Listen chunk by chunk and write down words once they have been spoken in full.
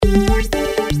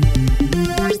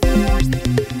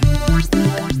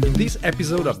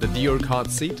episode of the dOrg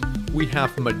Hot Seat, we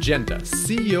have Magenta,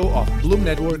 CEO of Bloom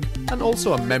Network and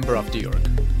also a member of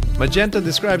dOrg. Magenta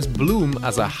describes Bloom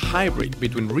as a hybrid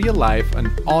between real life and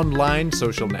online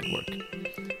social network.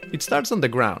 It starts on the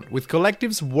ground, with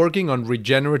collectives working on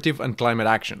regenerative and climate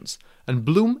actions, and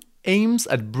Bloom aims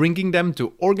at bringing them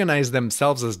to organize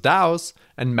themselves as DAOs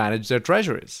and manage their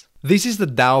treasuries. This is the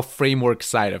DAO framework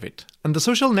side of it, and the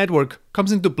social network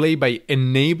comes into play by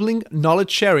enabling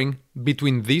knowledge sharing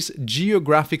between these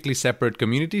geographically separate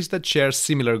communities that share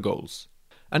similar goals.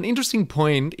 An interesting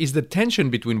point is the tension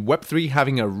between Web3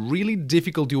 having a really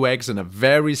difficult UX and a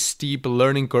very steep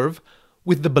learning curve,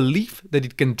 with the belief that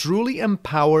it can truly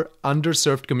empower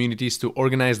underserved communities to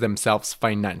organize themselves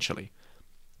financially.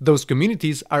 Those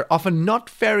communities are often not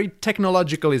very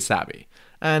technologically savvy,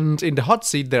 and in the hot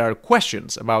seat there are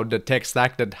questions about the tech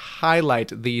stack that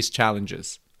highlight these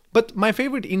challenges. But my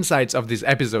favorite insights of this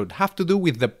episode have to do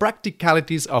with the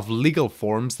practicalities of legal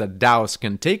forms that DAOs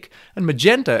can take, and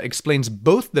Magenta explains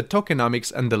both the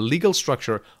tokenomics and the legal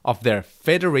structure of their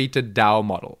federated DAO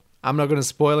model. I'm not going to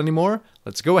spoil anymore.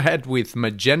 Let's go ahead with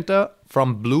Magenta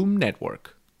from Bloom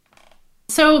Network.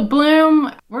 So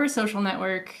Bloom, we're a social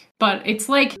network, but it's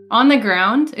like on the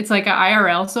ground, it's like an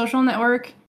IRL social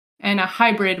network and a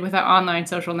hybrid with an online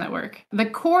social network. The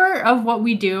core of what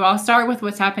we do, I'll start with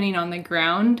what's happening on the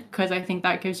ground, because I think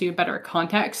that gives you a better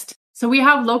context. So we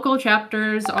have local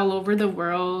chapters all over the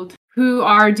world who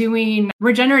are doing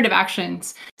regenerative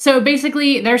actions. So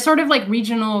basically, they're sort of like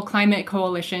regional climate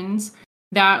coalitions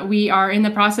that we are in the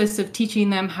process of teaching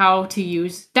them how to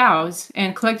use DAOs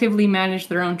and collectively manage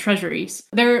their own treasuries.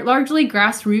 They're largely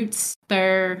grassroots.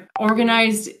 They're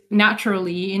organized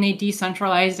naturally in a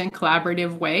decentralized and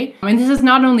collaborative way. And this is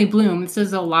not only Bloom, this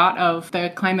is a lot of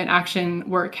the climate action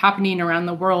work happening around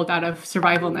the world out of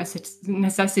survival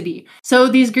necessity. So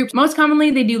these groups, most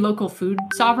commonly, they do local food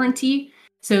sovereignty.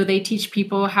 So they teach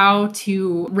people how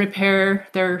to repair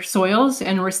their soils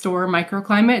and restore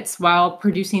microclimates while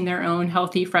producing their own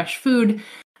healthy, fresh food.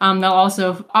 They'll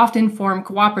also often form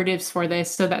cooperatives for this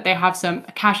so that they have some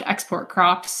cash export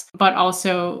crops, but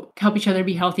also help each other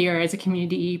be healthier as a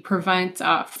community, prevent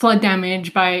flood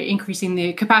damage by increasing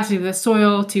the capacity of the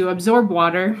soil to absorb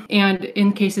water. And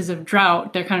in cases of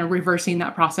drought, they're kind of reversing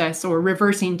that process or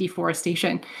reversing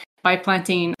deforestation by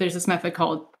planting. There's this method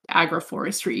called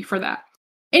agroforestry for that.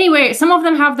 Anyway, some of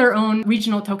them have their own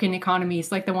regional token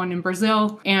economies, like the one in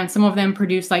Brazil, and some of them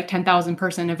produce like 10,000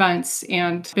 person events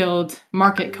and build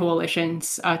market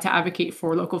coalitions to advocate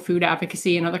for local food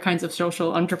advocacy and other kinds of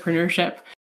social entrepreneurship.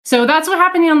 So that's what's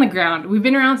happening on the ground. We've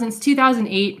been around since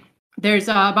 2008. There's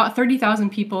about 30,000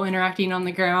 people interacting on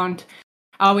the ground.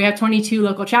 We have 22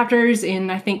 local chapters in,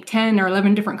 I think, 10 or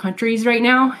 11 different countries right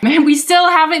now. And we still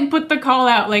haven't put the call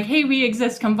out like, hey, we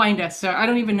exist, come find us. So I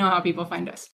don't even know how people find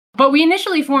us. But we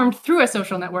initially formed through a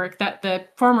social network that the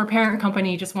former parent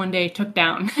company just one day took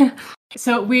down.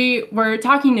 So we were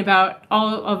talking about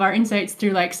all of our insights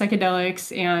through like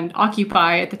psychedelics and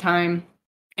Occupy at the time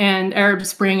and Arab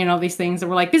Spring and all these things. And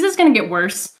we're like, this is going to get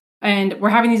worse. And we're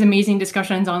having these amazing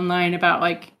discussions online about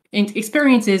like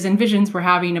experiences and visions we're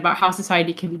having about how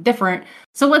society can be different.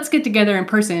 So let's get together in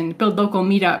person, build local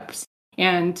meetups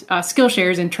and skill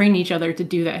shares and train each other to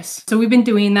do this. So we've been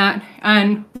doing that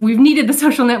and we've needed the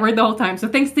social network the whole time. So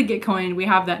thanks to Gitcoin, we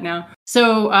have that now.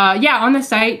 So on the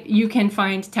site, you can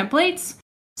find templates.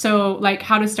 So like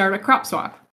how to start a crop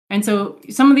swap. And so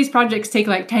some of these projects take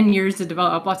like 10 years to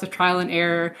develop, lots of trial and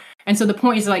error. And so the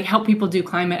point is to like help people do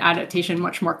climate adaptation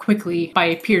much more quickly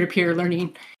by peer-to-peer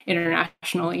learning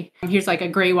internationally. Here's like a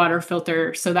gray water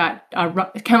filter so that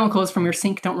chemicals from your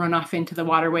sink don't run off into the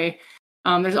waterway.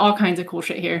 There's all kinds of cool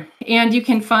shit here. And you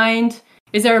can find,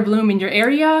 is there a bloom in your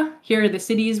area? Here are the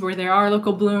cities where there are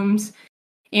local blooms.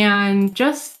 And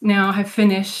just now have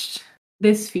finished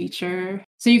this feature.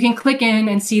 So you can click in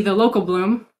and see the local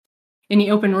bloom, any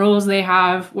open roles they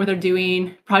have, what they're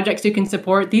doing, projects you can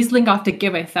support. These link off to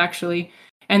Giveth, actually.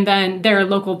 And then their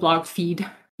local blog feed.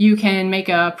 You can make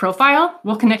a profile.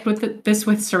 We'll connect with this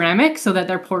with Ceramic so that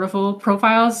they're portable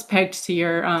profiles pegged to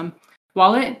your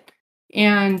wallet.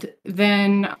 And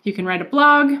then you can write a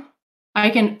blog. I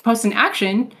can post an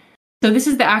action. So this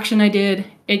is the action I did.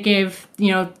 It gave,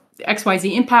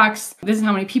 XYZ impacts. This is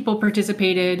how many people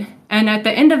participated. And at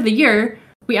the end of the year,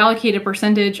 we allocate a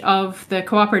percentage of the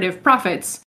cooperative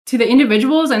profits to the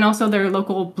individuals and also their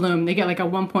local bloom. They get like a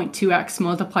 1.2x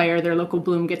multiplier. Their local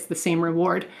bloom gets the same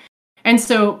reward. And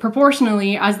so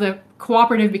proportionally, as the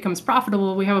cooperative becomes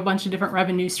profitable, we have a bunch of different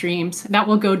revenue streams that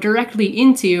will go directly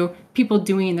into people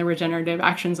doing the regenerative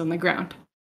actions on the ground.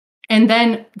 And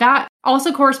then that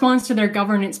also corresponds to their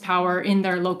governance power in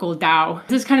their local DAO.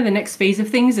 This is kind of the next phase of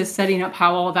things, is setting up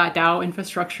how all that DAO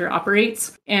infrastructure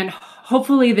operates. And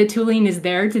hopefully the tooling is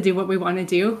there to do what we want to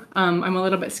do. I'm a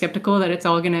little bit skeptical that it's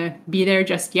all going to be there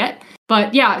just yet.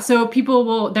 But yeah, so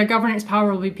their governance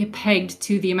power will be pegged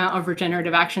to the amount of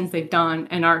regenerative actions they've done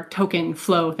and our token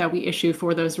flow that we issue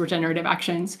for those regenerative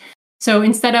actions. So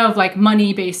instead of like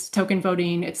money-based token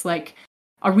voting, it's like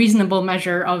a reasonable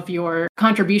measure of your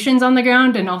contributions on the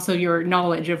ground and also your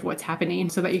knowledge of what's happening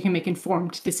so that you can make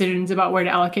informed decisions about where to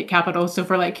allocate capital. So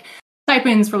for like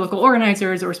stipends for local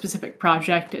organizers or a specific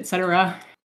project, etc.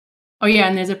 Oh yeah,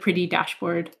 and there's a pretty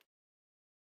dashboard.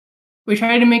 We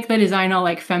try to make the design all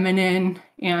like feminine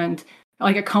and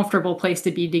like a comfortable place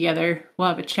to be together. We'll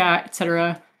have a chat,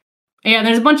 etc. Yeah,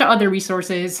 there's a bunch of other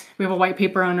resources. We have a white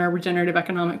paper on our regenerative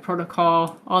economic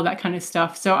protocol, all that kind of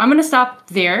stuff. So I'm going to stop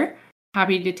there.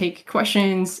 Happy to take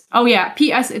questions. Oh yeah,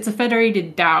 P.S. It's a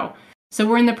federated DAO. So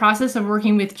we're in the process of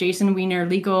working with Jason Wiener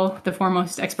Legal, the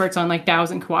foremost experts on like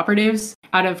DAOs and cooperatives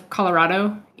out of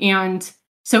Colorado. And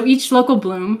so each local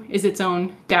bloom is its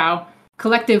own DAO.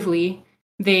 Collectively,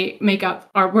 they make up,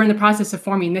 or we're in the process of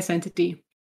forming this entity,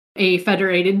 a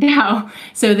federated DAO.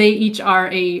 So they each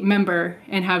are a member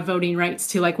and have voting rights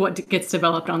to like what gets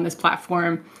developed on this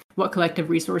platform, what collective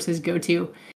resources go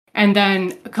to. And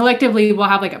then collectively, we'll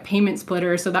have like a payment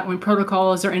splitter so that when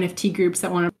protocols or NFT groups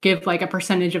that want to give like a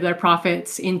percentage of their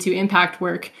profits into impact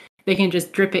work, they can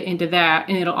just drip it into that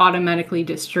and it'll automatically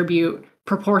distribute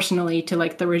proportionally to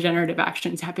like the regenerative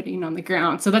actions happening on the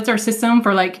ground. So that's our system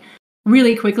for like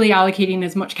really quickly allocating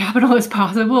as much capital as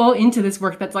possible into this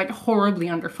work that's like horribly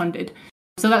underfunded.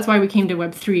 So that's why we came to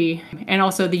Web3. And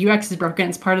also the UX is broken.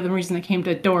 It's part of the reason I came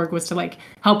to dOrg was to like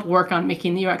help work on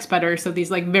making the UX better so these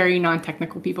like very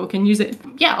non-technical people can use it.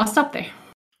 Yeah, I'll stop there.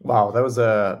 Wow, that was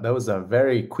a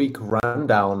very quick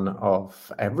rundown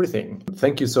of everything.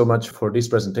 Thank you so much for this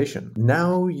presentation.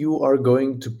 Now you are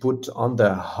going to put on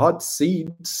the hot seat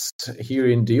here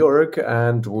in dOrg,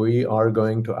 and we are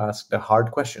going to ask the hard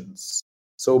questions.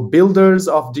 So builders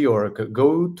of dOrg,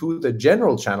 go to the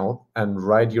general channel and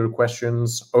write your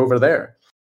questions over there.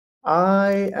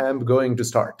 I am going to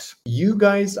start. You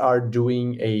guys are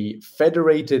doing a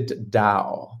federated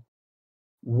DAO.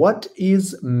 What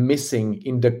is missing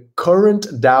in the current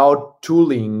DAO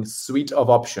tooling suite of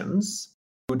options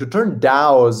to turn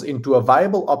DAOs into a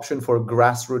viable option for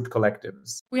grassroots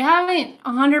collectives? We haven't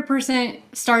 100%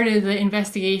 started the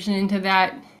investigation into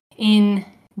that in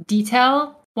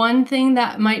detail. One thing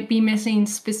that might be missing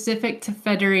specific to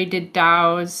federated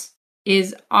DAOs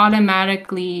is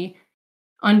automatically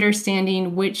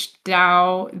understanding which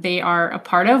DAO they are a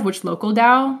part of, which local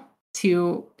DAO.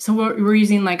 So we're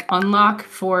using like Unlock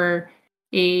for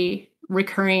a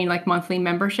recurring like monthly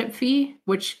membership fee,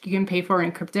 which you can pay for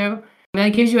in crypto. And that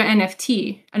gives you an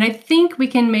NFT. And I think we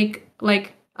can make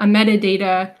like a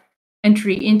metadata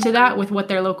entry into that with what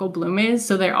their local bloom is.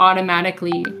 So they're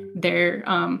automatically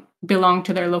belong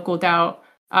to their local DAO,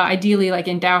 ideally like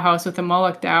in DAO House with a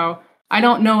Moloch DAO. I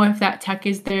don't know if that tech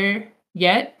is there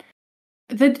yet.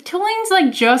 The tooling's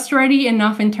like just ready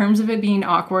enough in terms of it being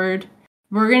awkward.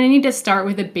 We're going to need to start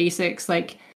with the basics.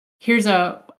 Like here's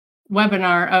a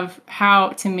webinar of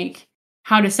how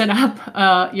to set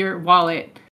up your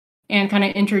wallet and kind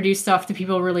of introduce stuff to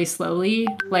people really slowly.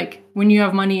 Like when you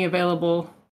have money available,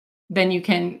 then you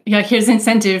can, here's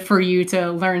incentive for you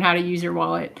to learn how to use your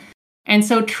wallet. And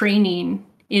so training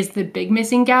is the big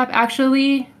missing gap,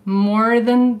 actually, more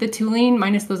than the tooling,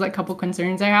 minus those like couple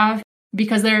concerns I have,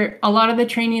 because a lot of the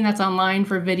training that's online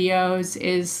for videos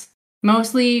is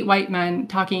mostly white men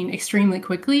talking extremely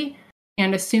quickly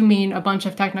and assuming a bunch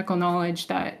of technical knowledge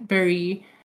that very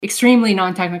extremely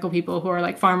non-technical people who are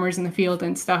like farmers in the field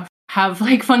and stuff have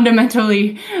like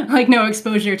fundamentally like no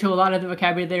exposure to a lot of the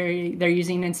vocabulary they're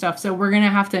using and stuff. So we're going to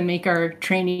have to make our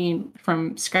training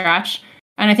from scratch.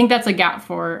 And I think that's a gap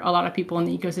for a lot of people in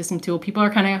the ecosystem tool. People are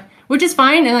kind of, which is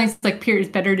fine. And it's like it's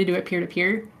better to do it peer to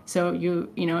peer. So you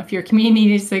know, if your community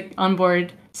needs to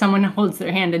onboard, someone holds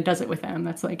their hand and does it with them.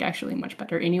 That's like actually much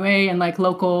better anyway. And like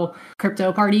local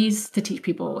crypto parties to teach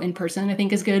people in person, I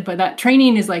think is good. But that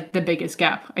training is like the biggest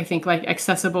gap. I think like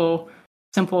accessible,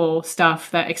 simple stuff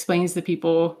that explains to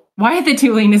people why the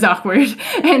tooling is awkward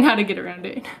and how to get around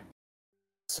it.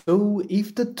 So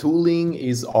if the tooling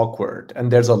is awkward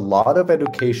and there's a lot of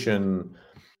education,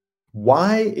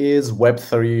 why is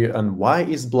Web3 and why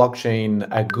is blockchain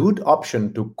a good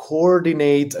option to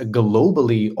coordinate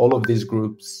globally all of these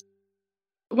groups?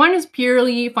 One is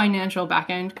purely financial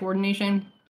backend coordination.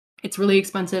 It's really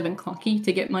expensive and clunky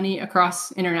to get money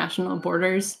across international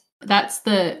borders. That's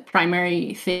the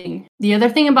primary thing. The other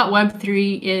thing about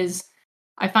Web3 is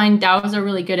I find DAOs are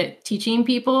really good at teaching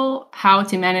people how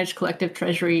to manage collective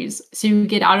treasuries. So you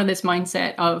get out of this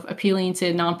mindset of appealing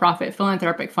to nonprofit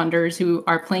philanthropic funders who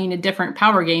are playing a different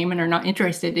power game and are not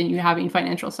interested in you having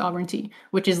financial sovereignty,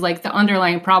 which is like the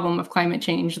underlying problem of climate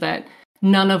change that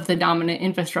none of the dominant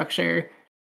infrastructure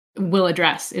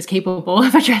is capable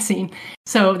of addressing.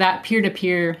 So that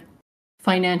peer-to-peer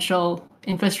financial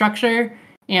infrastructure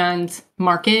and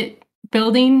market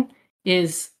building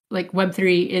is like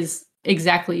Web3 is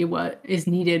exactly what is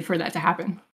needed for that to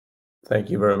happen. Thank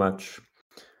you very much.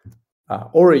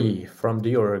 Ori from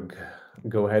dOrg,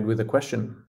 go ahead with a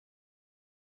question.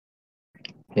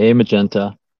 Hey,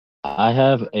 Magenta. I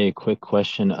have a quick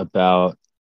question about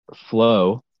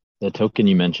Flow, the token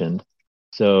you mentioned.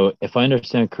 So if I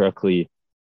understand correctly,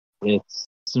 it's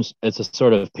a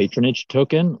sort of patronage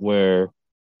token where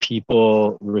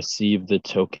people receive the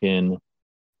token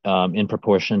in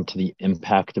proportion to the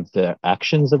impact of the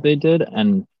actions that they did,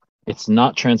 and it's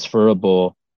not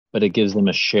transferable, but it gives them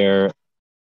a share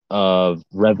of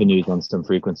revenues on some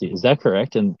frequency. Is that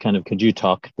correct? And kind of could you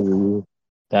talk through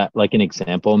that, like an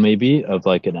example maybe of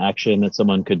like an action that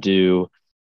someone could do,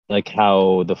 like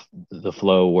how the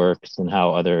flow works and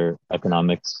how other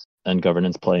economics and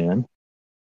governance play in?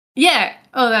 Yeah.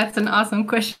 Oh, that's an awesome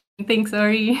question. Thanks,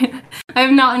 Ari. I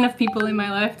have not enough people in my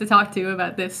life to talk to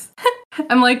about this.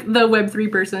 I'm like the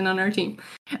Web3 person on our team.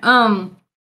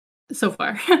 So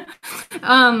far.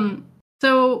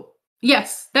 So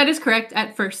yes, that is correct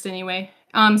at first anyway.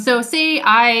 So say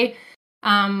I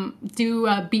do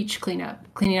a beach cleaning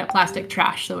up plastic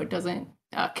trash so it doesn't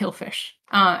kill fish.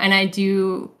 And I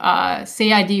do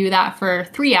say I do that for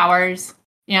 3 hours.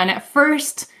 And at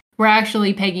first, we're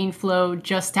actually pegging Flow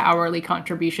just to hourly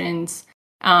contributions.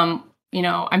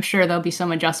 I'm sure there'll be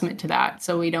some adjustment to that,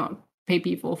 so we don't pay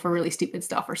people for really stupid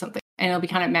stuff or something. And it'll be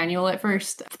kind of manual at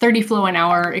first. 30 Flow an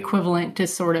hour, equivalent to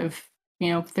sort of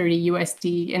 30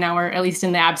 USD an hour, at least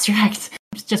in the abstract,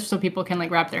 just so people can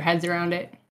like wrap their heads around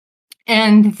it.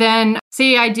 And then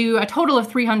say I do a total of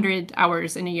 300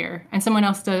 hours in a year, and someone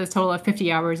else does a total of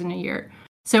 50 hours in a year.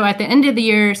 So at the end of the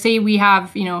year, say we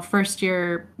have, first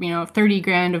year, 30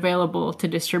 grand available to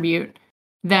distribute,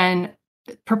 then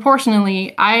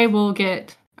proportionally, I will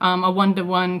get a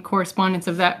one-to-one correspondence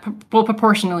of that,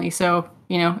 proportionally. So,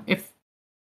 if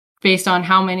based on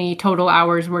how many total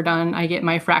hours were done, I get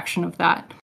my fraction of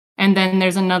that. And then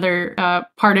there's another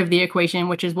part of the equation,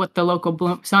 which is what the local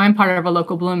bloom. So I'm part of a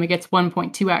local bloom. It gets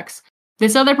 1.2x.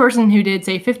 This other person who did,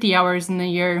 say, 50 hours in the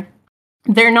year,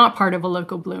 they're not part of a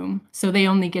local bloom. So they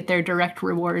only get their direct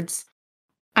rewards.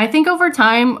 I think over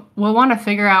time, we'll want to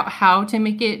figure out how to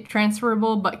make it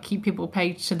transferable, but keep people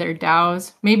pegged to their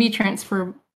DAOs. Maybe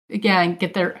transfer, again,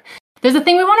 There's a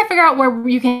thing we want to figure out where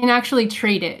you can actually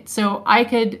trade it. So I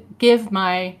could give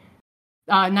my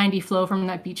 90 Flow from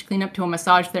that beach cleanup to a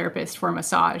massage therapist for a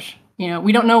massage.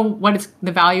 We don't know what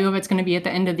the value of it's going to be at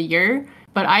the end of the year,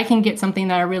 but I can get something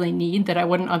that I really need that I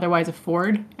wouldn't otherwise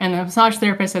afford. And the massage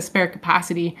therapist has spare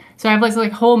capacity. So I have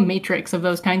this whole matrix of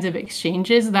those kinds of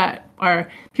exchanges that are,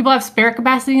 people have spare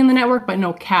capacity in the network, but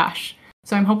no cash.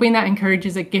 So I'm hoping that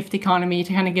encourages a gift economy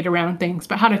to kind of get around things.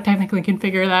 But how to technically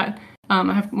configure that,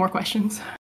 I have more questions.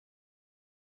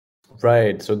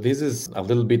 Right. So this is a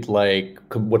little bit like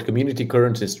what community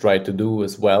currencies try to do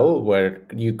as well, where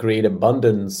you create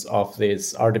abundance of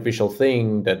this artificial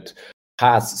thing that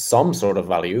has some sort of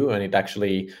value, and it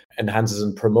actually enhances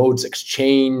and promotes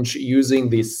exchange using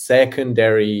these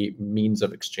secondary means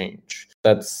of exchange.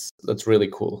 That's really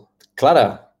cool.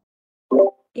 Clara.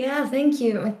 Yeah, thank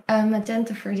you,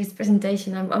 Magenta, for this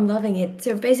presentation. I'm loving it.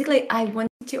 So basically, I wanted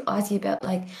to ask you about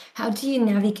how do you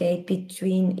navigate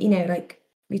between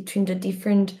between the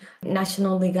different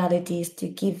national legalities to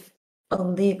give a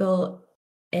legal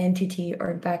entity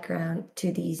or background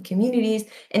to these communities,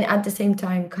 and at the same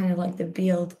time kind of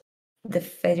build the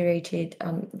federated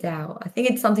DAO. I think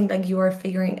it's something you are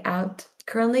figuring out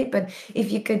currently, but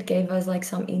if you could give us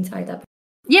some insight up.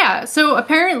 Yeah, so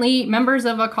apparently members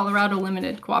of a Colorado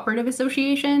Limited Cooperative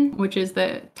Association, which is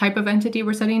the type of entity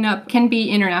we're setting up, can be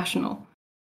international.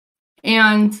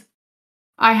 And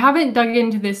I haven't dug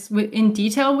into this in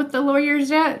detail with the lawyers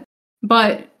yet,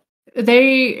 but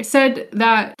they said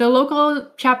that the local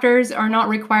chapters are not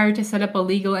required to set up a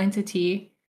legal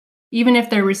entity, even if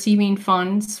they're receiving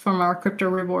funds from our crypto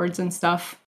rewards and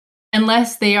stuff,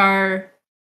 unless they are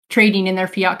trading in their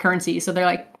fiat currency. So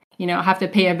they're have to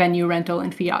pay a venue rental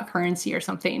in fiat currency or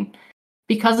something.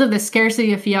 Because of the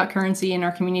scarcity of fiat currency in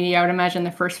our community, I would imagine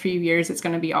the first few years it's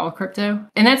going to be all crypto.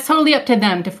 And that's totally up to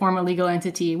them to form a legal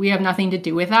entity. We have nothing to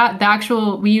do with that.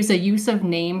 We use a use of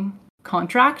name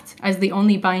contract as the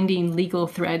only binding legal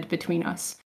thread between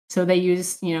us. So they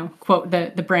use, quote,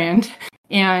 the brand,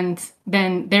 and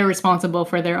then they're responsible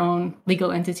for their own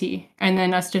legal entity. And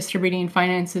then us distributing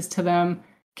finances to them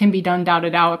can be done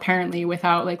out apparently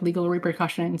without like legal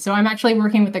repercussions. So I'm actually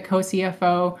working with the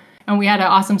co-CFO, and we had an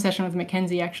awesome session with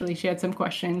Mackenzie. Actually, she had some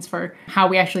questions for how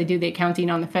we actually do the accounting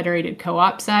on the federated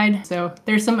co-op side. So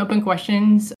there's some open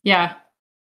questions. Yeah,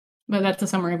 but that's a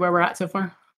summary of where we're at so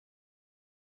far.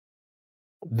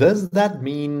 Does that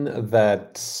mean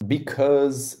that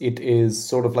because it is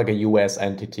sort of like a US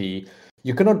entity,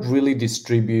 you cannot really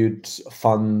distribute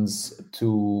funds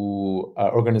to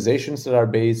organizations that are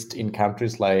based in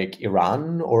countries like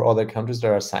Iran or other countries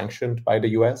that are sanctioned by the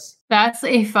US? That's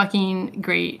a fucking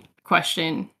great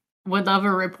question. Would love a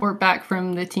report back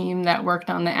from the team that worked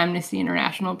on the Amnesty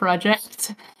International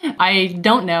project. I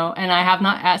don't know, and I have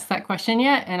not asked that question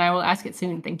yet, and I will ask it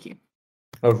soon. Thank you.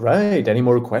 All right. Any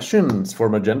more questions for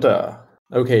Magenta?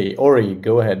 Okay, Ori,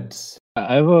 go ahead.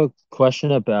 I have a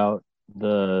question about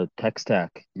the tech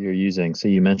stack you're using. So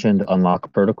you mentioned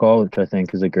Unlock Protocol, which I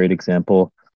think is a great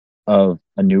example of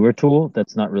a newer tool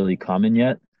that's not really common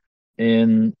yet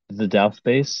in the DAO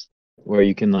space, where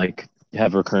you can like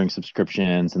have recurring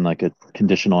subscriptions and like a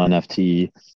conditional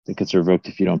NFT that gets revoked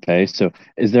if you don't pay. So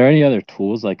is there any other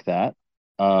tools like that,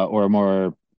 or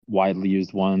more widely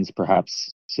used ones, perhaps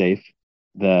safe,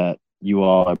 that you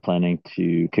all are planning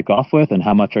to kick off with, and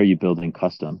how much are you building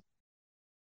custom?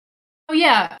 Oh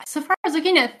yeah, so far I was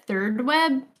looking at Third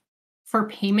Web for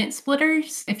payment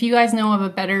splitters. If you guys know of a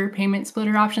better payment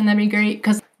splitter option, that'd be great,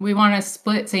 because we want to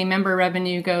split, say member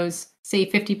revenue goes, say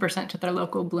 50% to their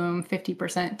local Bloom,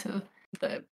 50% to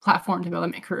the platform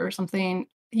development crew or something.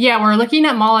 Yeah, we're looking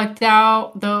at Moloch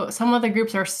DAO, though some of the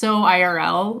groups are so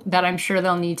IRL that I'm sure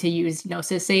they'll need to use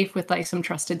SysSafe with like some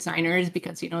trusted signers,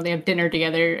 because they have dinner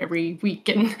together every week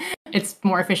and it's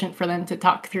more efficient for them to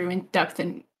talk through in depth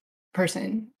in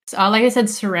person. Like I said,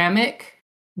 Ceramic,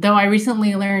 though I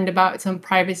recently learned about some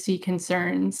privacy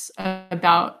concerns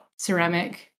about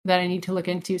Ceramic that I need to look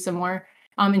into some more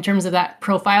in terms of that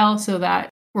profile, so that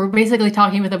we're basically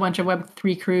talking with a bunch of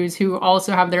Web3 crews who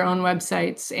also have their own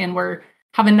websites, and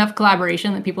have enough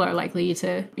collaboration that people are likely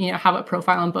to have a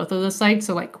profile on both of those sites.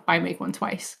 So like, why make one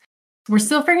twice? We're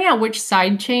still figuring out which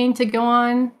side chain to go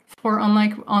on for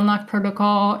Unlock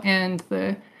Protocol and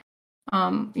the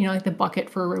like the bucket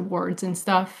for rewards and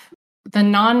stuff. The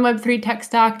non-Web3 tech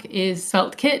stack is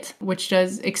FeltKit, which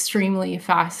does extremely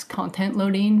fast content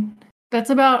loading. That's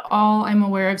about all I'm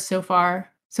aware of so far.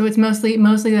 So it's mostly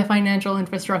the financial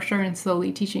infrastructure and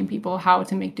slowly teaching people how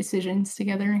to make decisions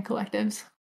together in collectives.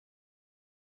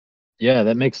 Yeah,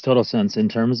 that makes total sense. In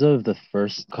terms of the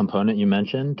first component you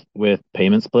mentioned with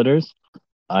payment splitters,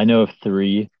 I know of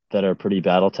three that are pretty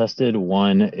battle tested.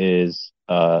 One is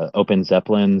Open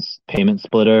Zeppelin's payment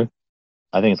splitter.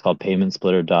 I think it's called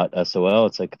paymentsplitter.sol.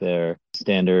 It's like their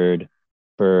standard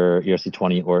for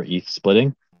ERC20 or ETH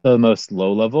splitting. The most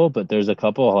low level, but there's a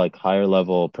couple like higher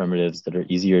level primitives that are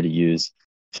easier to use.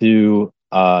 Two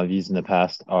I've used in the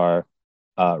past are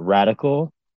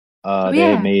Radical.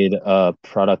 They made a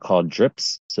product called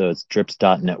Drips. So it's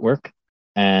drips.network.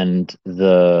 And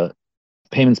the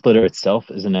payment splitter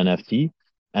itself is an NFT.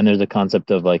 And there's a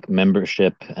concept of like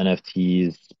membership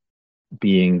NFTs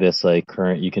being this like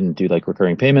current, you can do like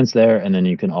recurring payments there. And then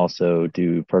you can also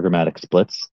do programmatic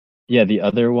splits. Yeah, the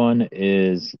other one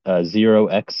is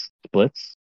 0x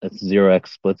splits. That's 0x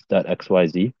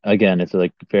splits.xyz. Again, it's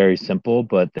like very simple,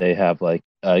 but they have like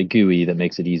a GUI that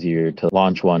makes it easier to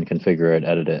launch one, configure it,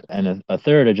 edit it. And a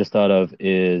third I just thought of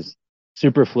is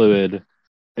Superfluid,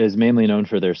 is mainly known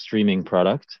for their streaming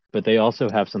product, but they also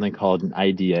have something called an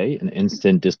IDA, an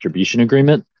instant distribution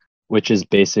agreement, which is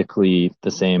basically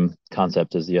the same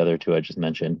concept as the other two I just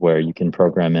mentioned, where you can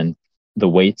program in the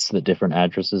weights that different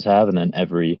addresses have, and then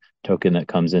every token that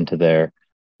comes into there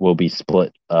will be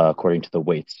split according to the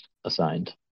weights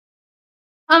assigned.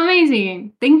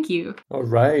 Amazing. Thank you. All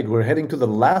right, we're heading to the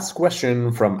last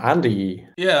question from Andy.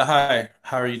 Yeah, hi.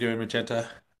 How are you doing, Magenta?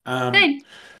 Good.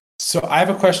 So I have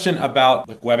a question about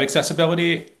like web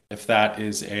accessibility, if that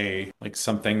is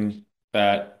something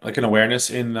that like an awareness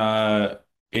in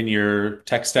your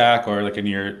tech stack or like in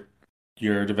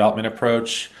your development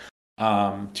approach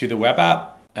to the web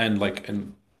app,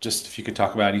 and just if you could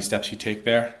talk about any steps you take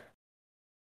there.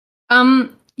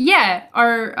 Yeah,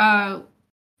 our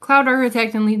cloud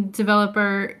architect and lead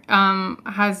developer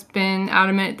has been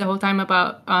adamant the whole time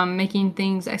about making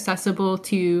things accessible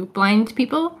to blind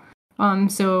people,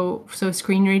 so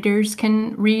screen readers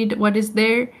can read what is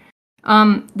there.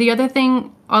 The other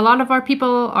thing, a lot of our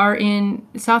people are in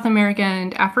South America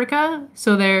and Africa,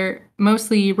 so they're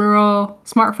mostly rural,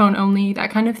 smartphone only,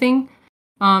 that kind of thing.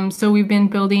 So we've been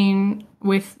building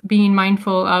with being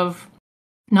mindful of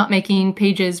not making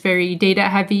pages very data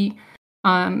heavy,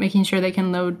 making sure they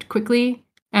can load quickly,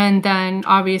 and then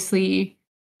obviously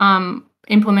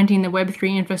implementing the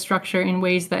Web3 infrastructure in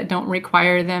ways that don't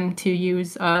require them to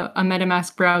use a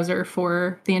MetaMask browser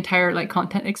for the entire like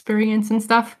content experience and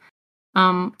stuff.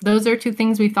 Those are two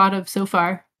things we thought of so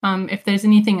far. If there's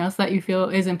anything else that you feel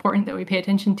is important that we pay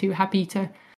attention to, happy to.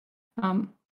 I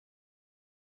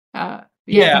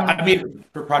mean,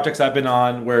 for projects I've been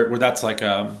on where that's like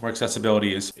where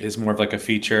accessibility is more of like a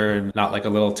feature and not like a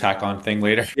little tack on thing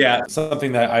later. Yeah,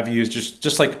 something that I've used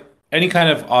just like any kind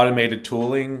of automated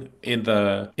tooling in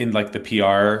like the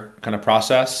PR kind of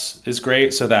process is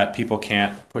great, so that people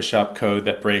can't push up code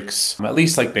that breaks at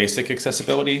least like basic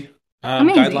accessibility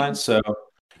guidelines. So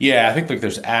yeah, I think like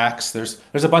there's Axe, there's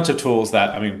a bunch of tools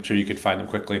that, I mean, I'm sure you could find them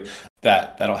quickly,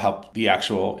 that'll help the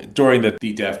actual during the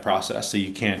dev process, so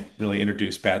you can't really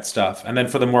introduce bad stuff. And then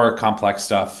for the more complex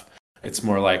stuff, it's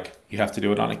more like you have to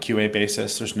do it on a QA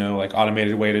basis. There's no like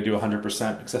automated way to do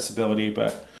 100% accessibility,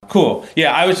 but cool.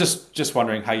 Yeah, I was just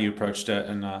wondering how you approached it,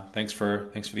 and thanks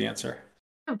for the answer.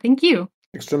 Oh, thank you.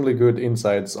 Extremely good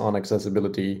insights on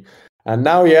accessibility. And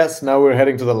now we're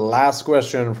heading to the last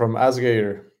question from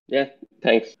Asgeir. Yeah,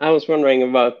 thanks. I was wondering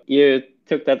about, you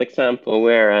took that example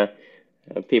where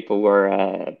people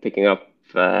were picking up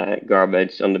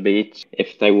garbage on the beach.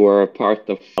 If they were part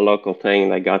of a local thing,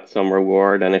 they got some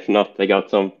reward, and if not, they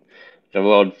got some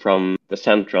reward from the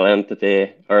central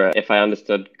entity, or if I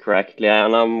understood correctly.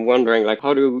 And I'm wondering, like,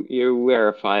 how do you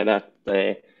verify that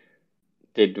they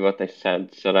did what they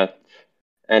said, so that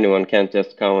anyone can't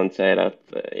just come and say that,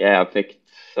 I picked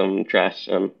some trash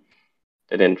and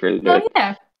they didn't really do it?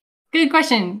 Yeah, good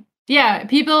question. Yeah,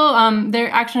 people,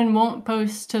 their action won't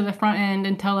post to the front end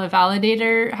until a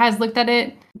validator has looked at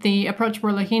it. The approach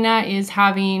we're looking at is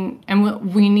having,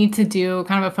 and we need to do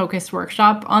kind of a focused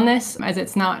workshop on this, as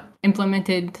it's not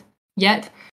implemented yet,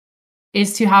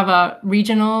 is to have a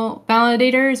regional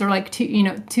validators, or like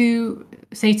two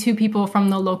people from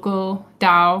the local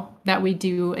DAO that we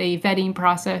do a vetting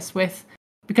process with.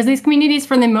 Because these communities,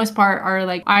 for the most part, are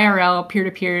like IRL,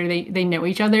 peer-to-peer. They know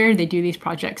each other. They do these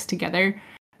projects together.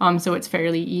 So it's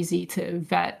fairly easy to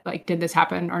vet, like, did this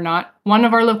happen or not? One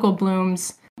of our local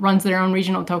Blooms runs their own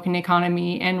regional token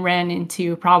economy and ran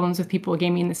into problems with people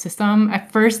gaming the system.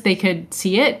 At first, they could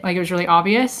see it, like it was really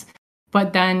obvious,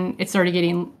 but then it started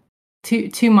getting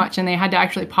too much, and they had to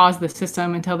actually pause the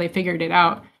system until they figured it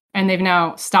out. And they've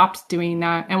now stopped doing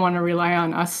that and want to rely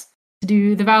on us to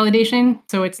do the validation.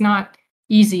 So it's not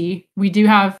easy. We do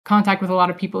have contact with a lot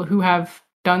of people who have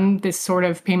done this sort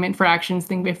of payment for actions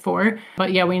thing before,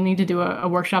 but yeah, we need to do a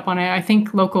workshop on it. I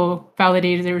think local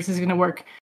validators is going to work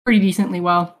pretty decently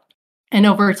well. And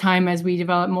over time, as we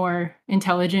develop more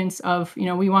intelligence of,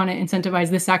 we want to incentivize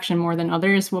this action more than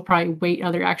others, we'll probably weight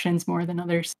other actions more than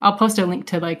others. I'll post a link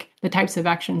to like the types of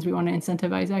actions we want to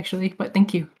incentivize, actually, but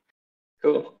thank you.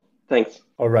 Cool. Thanks.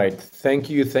 All right. Thank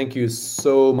you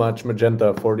so much,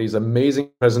 Magenta, for this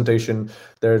amazing presentation.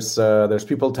 There's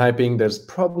people typing. There's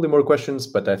probably more questions,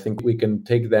 but I think we can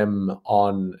take them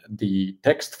on the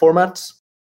text format.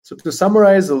 So to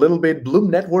summarize a little bit,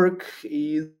 Bloom Network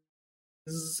is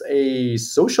a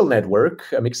social network,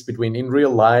 a mix between in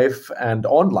real life and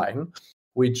online,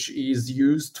 which is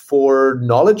used for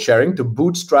knowledge sharing to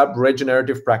bootstrap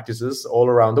regenerative practices all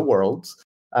around the world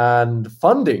and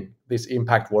funding this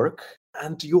impact work.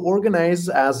 And you organize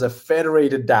as a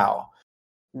federated DAO.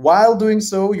 While doing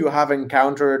so, you have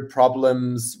encountered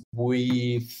problems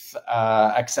with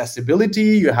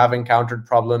accessibility. You have encountered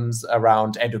problems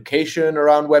around education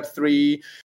around Web3.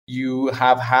 You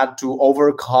have had to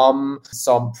overcome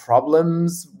some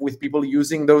problems with people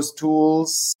using those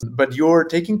tools, but you're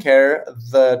taking care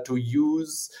to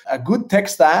use a good tech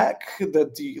stack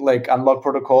that like Unlock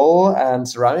Protocol and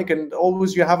Ceramic, and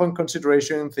always you have in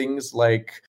consideration things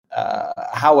like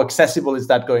how accessible is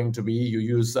that going to be? You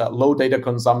use low data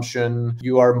consumption.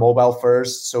 You are mobile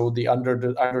first, so the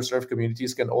underserved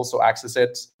communities can also access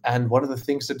it. And one of the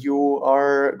things that you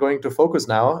are going to focus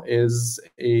now is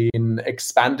in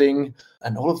expanding,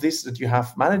 and all of this that you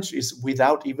have managed is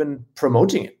without even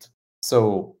promoting it.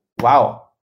 So, wow.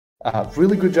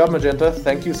 Really good job, Magenta.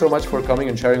 Thank you so much for coming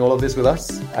and sharing all of this with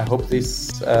us. I hope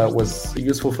this was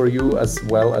useful for you as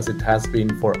well as it has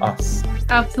been for us.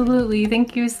 Absolutely.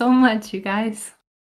 Thank you so much, you guys.